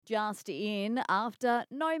just in after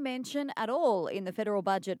no mention at all in the federal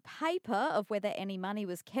budget paper of whether any money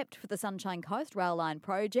was kept for the Sunshine Coast Rail Line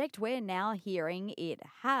project. We're now hearing it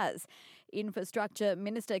has. Infrastructure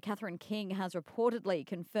Minister Catherine King has reportedly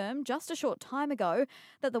confirmed just a short time ago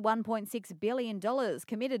that the $1.6 billion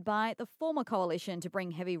committed by the former coalition to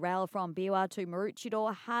bring heavy rail from Biwa to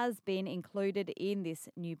Maroochydore has been included in this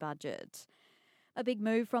new budget. A big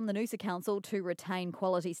move from the Noosa Council to retain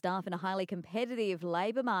quality staff in a highly competitive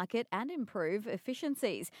labour market and improve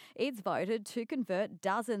efficiencies. It's voted to convert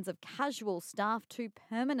dozens of casual staff to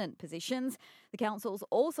permanent positions. The council's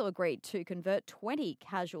also agreed to convert 20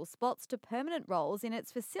 casual spots to permanent roles in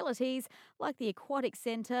its facilities like the Aquatic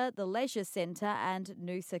Centre, the Leisure Centre and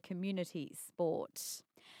Noosa Community Sport.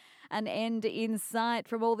 An end in sight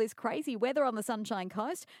from all this crazy weather on the Sunshine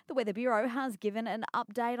Coast. The Weather Bureau has given an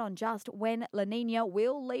update on just when La Nina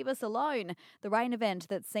will leave us alone. The rain event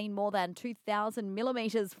that's seen more than 2,000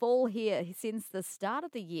 millimetres fall here since the start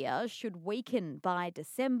of the year should weaken by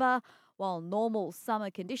December, while normal summer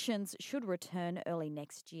conditions should return early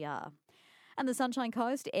next year. And the Sunshine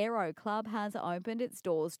Coast Aero Club has opened its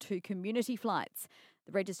doors to community flights.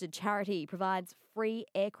 The registered charity provides free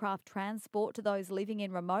aircraft transport to those living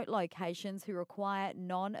in remote locations who require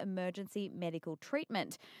non-emergency medical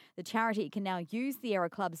treatment. The charity can now use the Aero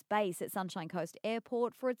Club's base at Sunshine Coast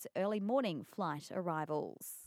Airport for its early morning flight arrivals.